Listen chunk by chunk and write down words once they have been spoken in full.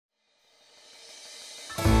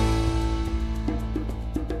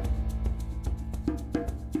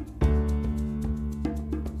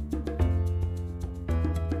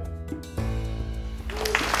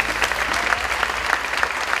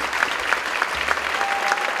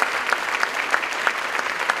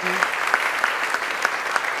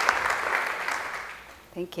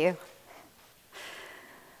Thank you.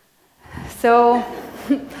 So,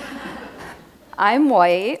 I'm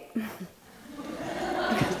white,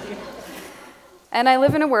 and I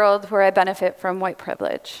live in a world where I benefit from white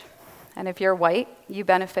privilege. And if you're white, you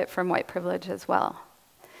benefit from white privilege as well.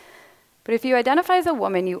 But if you identify as a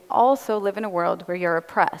woman, you also live in a world where you're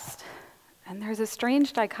oppressed. And there's a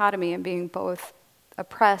strange dichotomy in being both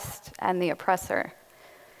oppressed and the oppressor.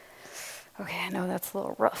 Okay, I know that's a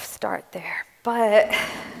little rough start there, but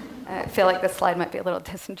I feel like this slide might be a little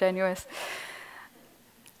disingenuous.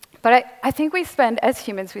 But I think as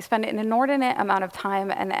humans, we spend an inordinate amount of time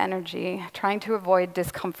and energy trying to avoid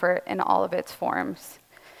discomfort in all of its forms.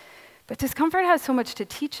 But discomfort has so much to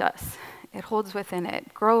teach us. It holds within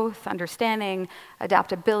it growth, understanding,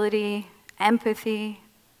 adaptability, empathy,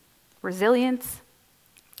 resilience.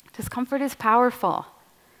 Discomfort is powerful.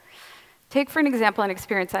 Take, for an example, an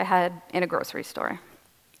experience I had in a grocery store.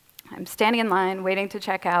 I'm standing in line, waiting to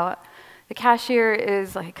check out. The cashier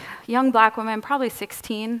is like a young black woman, probably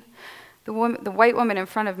 16. The white woman in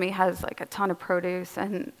front of me has like a ton of produce,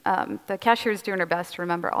 and the cashier is doing her best to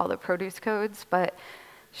remember all the produce codes, but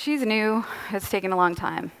she's new. It's taking a long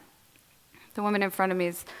time. The woman in front of me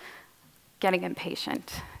is getting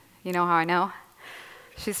impatient. You know how I know?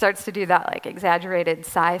 She starts to do that like exaggerated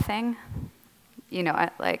sigh thing. You know,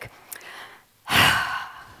 like,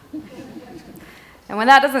 and when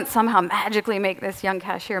that doesn't somehow magically make this young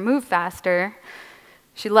cashier move faster,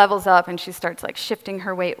 she levels up and she starts like shifting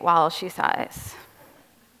her weight while she sighs.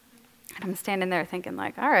 And I'm standing there thinking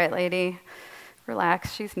like, all right, lady,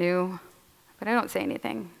 relax, she's new, but I don't say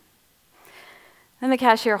anything. Then the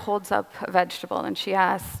cashier holds up a vegetable and she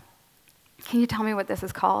asks, can you tell me what this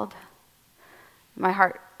is called? My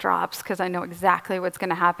heart drops because I know exactly what's going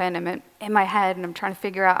to happen. I'm in my head and I'm trying to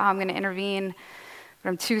figure out how I'm going to intervene, but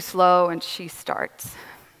I'm too slow and she starts.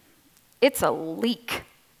 It's a leek.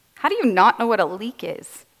 How do you not know what a leek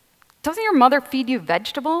is? Doesn't your mother feed you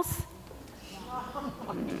vegetables?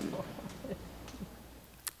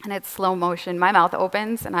 And it's slow motion. My mouth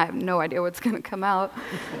opens and I have no idea what's going to come out.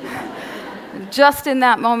 Just in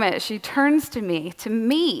that moment, she turns to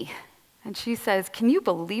me, and she says, can you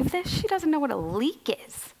believe this? She doesn't know what a leek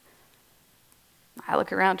is. I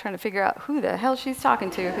look around trying to figure out who the hell she's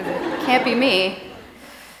talking to, because it can't be me.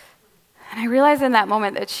 And I realize in that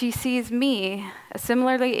moment that she sees me, a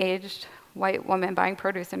similarly aged white woman buying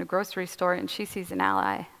produce in a grocery store, and she sees an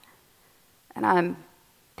ally. And I'm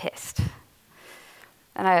pissed.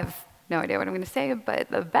 And I have no idea what I'm going to say,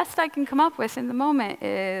 but the best I can come up with in the moment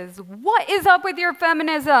is, what is up with your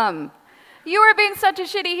feminism? You are being such a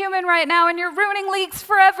shitty human right now, and you're ruining leeks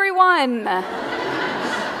for everyone. Like,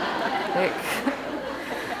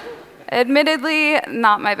 admittedly,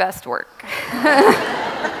 not my best work.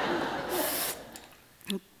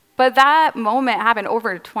 But that moment happened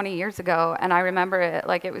over 20 years ago, and I remember it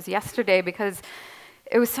like it was yesterday because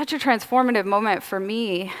it was such a transformative moment for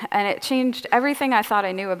me, and it changed everything I thought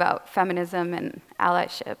I knew about feminism and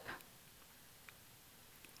allyship.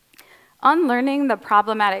 Unlearning the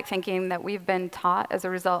problematic thinking that we've been taught as a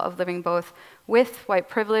result of living both with white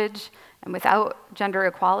privilege and without gender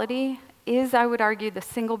equality is, I would argue, the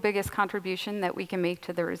single biggest contribution that we can make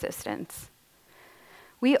to the resistance.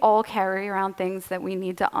 We all carry around things that we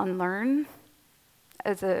need to unlearn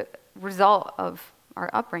as a result of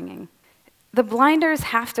our upbringing. The blinders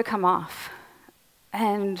have to come off,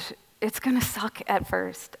 and it's gonna suck at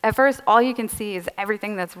first. At first, all you can see is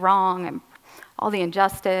everything that's wrong and all the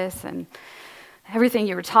injustice and everything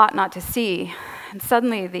you were taught not to see. And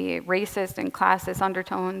suddenly the racist and classist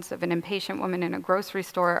undertones of an impatient woman in a grocery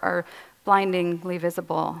store are blindingly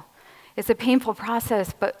visible. It's a painful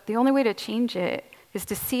process, but the only way to change it is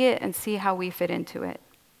to see it and see how we fit into it.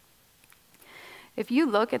 If you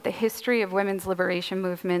look at the history of women's liberation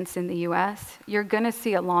movements in the US, you're gonna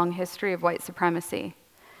see a long history of white supremacy.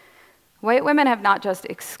 White women have not just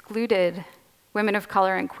excluded women of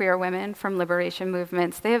color and queer women from liberation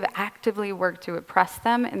movements, they have actively worked to oppress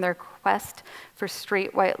them in their quest for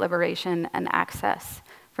straight white liberation and access,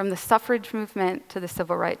 from the suffrage movement to the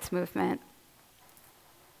civil rights movement.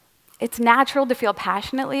 It's natural to feel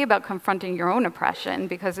passionately about confronting your own oppression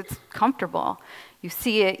because it's comfortable. You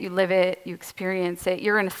see it, you live it, you experience it,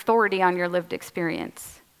 you're an authority on your lived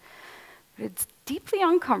experience. But it's deeply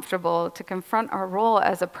uncomfortable to confront our role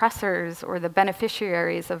as oppressors or the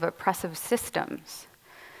beneficiaries of oppressive systems.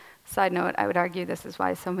 Side note, I would argue this is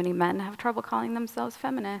why so many men have trouble calling themselves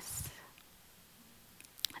feminists.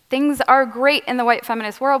 Things are great in the white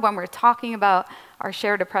feminist world when we're talking about our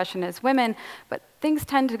shared oppression as women, but things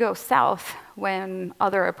tend to go south when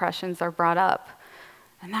other oppressions are brought up.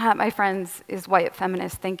 And that, my friends, is white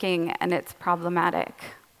feminist thinking, and it's problematic.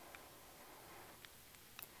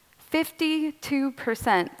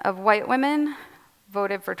 52% of white women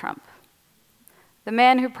voted for Trump, the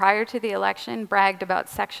man who prior to the election bragged about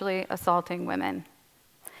sexually assaulting women.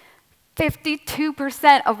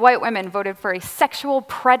 52% of white women voted for a sexual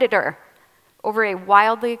predator over a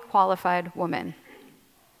wildly qualified woman.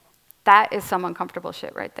 That is some uncomfortable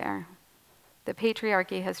shit right there. The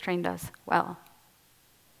patriarchy has trained us well.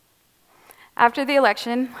 After the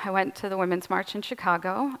election, I went to the Women's March in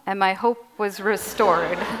Chicago, and my hope was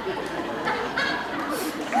restored. Right?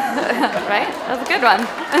 That was a good one.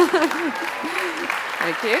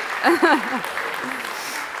 Thank you.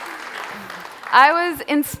 I was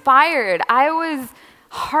inspired. I was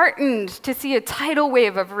heartened to see a tidal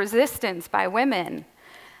wave of resistance by women.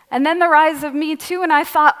 And then the rise of Me Too, and I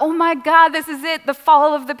thought, oh my God, this is it, the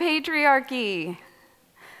fall of the patriarchy.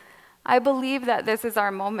 I believe that this is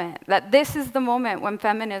our moment, that this is the moment when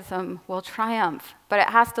feminism will triumph, but it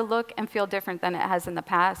has to look and feel different than it has in the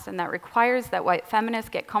past, and that requires that white feminists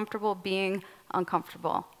get comfortable being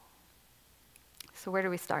uncomfortable. So where do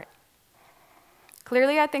we start?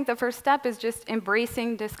 Clearly, I think the first step is just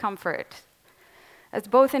embracing discomfort as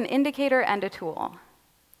both an indicator and a tool.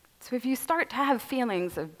 So if you start to have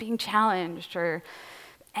feelings of being challenged or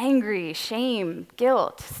angry, shame,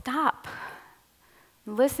 guilt, stop.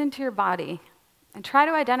 Listen to your body and try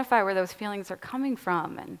to identify where those feelings are coming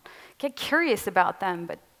from and get curious about them,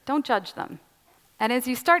 but don't judge them. And as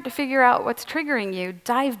you start to figure out what's triggering you,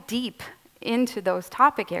 dive deep into those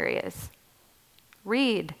topic areas.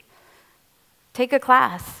 Read, take a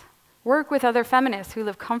class, work with other feminists who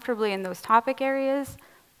live comfortably in those topic areas,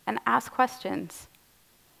 and ask questions.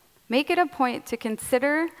 Make it a point to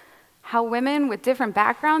consider how women with different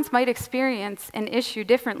backgrounds might experience an issue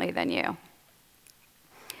differently than you.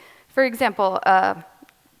 For example,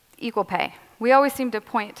 equal pay. We always seem to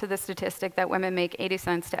point to the statistic that women make 80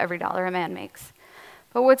 cents to every dollar a man makes.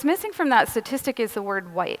 But what's missing from that statistic is the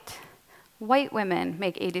word white. White women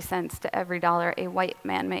make 80 cents to every dollar a white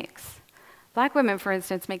man makes. Black women, for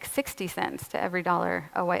instance, make 60 cents to every dollar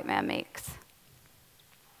a white man makes.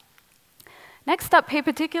 Next up, pay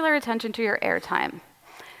particular attention to your airtime.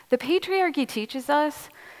 The patriarchy teaches us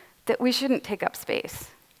that we shouldn't take up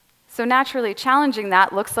space. So naturally, challenging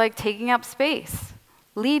that looks like taking up space,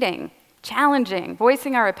 leading, challenging,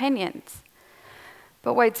 voicing our opinions.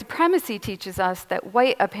 But white supremacy teaches us that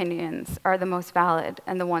white opinions are the most valid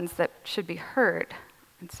and the ones that should be heard.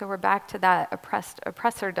 And so we're back to that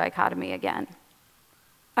oppressor dichotomy again.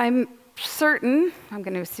 I'm certain, I'm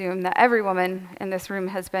going to assume, that every woman in this room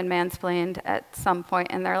has been mansplained at some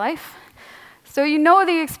point in their life. So you know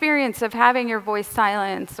the experience of having your voice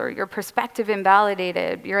silenced or your perspective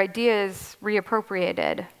invalidated, your ideas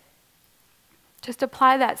reappropriated. Just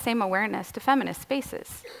apply that same awareness to feminist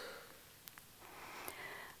spaces.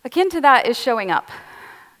 Akin to that is showing up.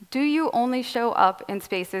 Do you only show up in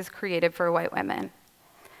spaces created for white women?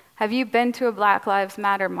 Have you been to a Black Lives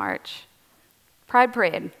Matter march, Pride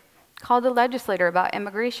Parade, called a legislator about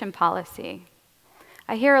immigration policy?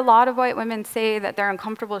 I hear a lot of white women say that they're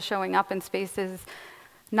uncomfortable showing up in spaces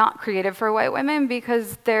not created for white women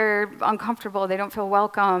because they're uncomfortable, they don't feel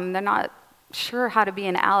welcome, they're not sure how to be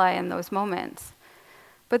an ally in those moments.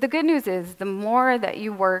 But the good news is, the more that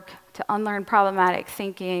you work to unlearn problematic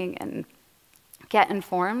thinking and get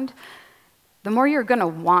informed, the more you're gonna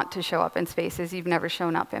want to show up in spaces you've never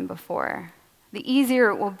shown up in before. The easier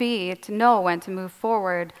it will be to know when to move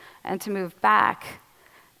forward and to move back,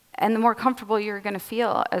 and the more comfortable you're going to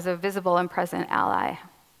feel as a visible and present ally.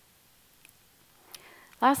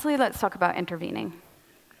 Lastly, let's talk about intervening.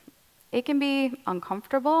 It can be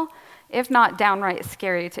uncomfortable, if not downright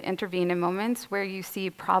scary, to intervene in moments where you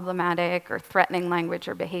see problematic or threatening language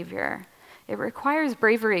or behavior. It requires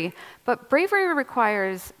bravery, but bravery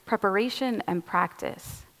requires preparation and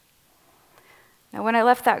practice. Now, when I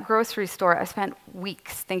left that grocery store, I spent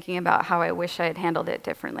weeks thinking about how I wish I had handled it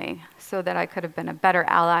differently so that I could have been a better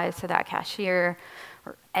ally to that cashier,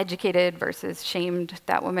 or educated versus shamed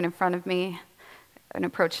that woman in front of me, an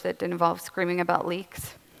approach that didn't involve screaming about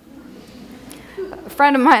leaks. A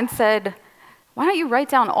friend of mine said, "Why don't you write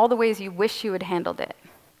down all the ways you wish you had handled it?"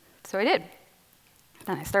 So I did.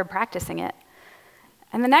 Then I started practicing it.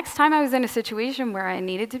 And the next time I was in a situation where I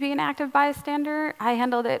needed to be an active bystander, I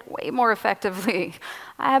handled it way more effectively.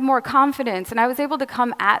 I had more confidence, and I was able to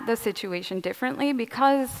come at the situation differently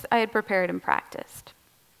because I had prepared and practiced.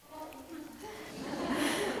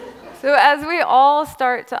 So as we all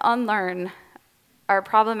start to unlearn our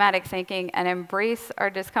problematic thinking and embrace our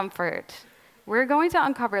discomfort, we're going to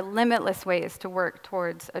uncover limitless ways to work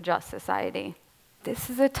towards a just society. this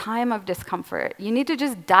is a time of discomfort. You need to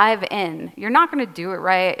just dive in. You're not going to do it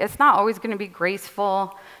right. It's not always going to be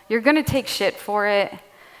graceful. You're going to take shit for it.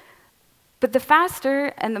 But the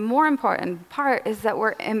faster and the more important part is that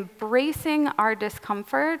we're embracing our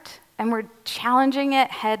discomfort and we're challenging it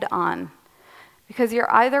head on. Because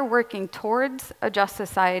you're either working towards a just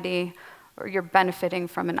society or you're benefiting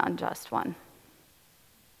from an unjust one.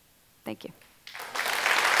 Thank you.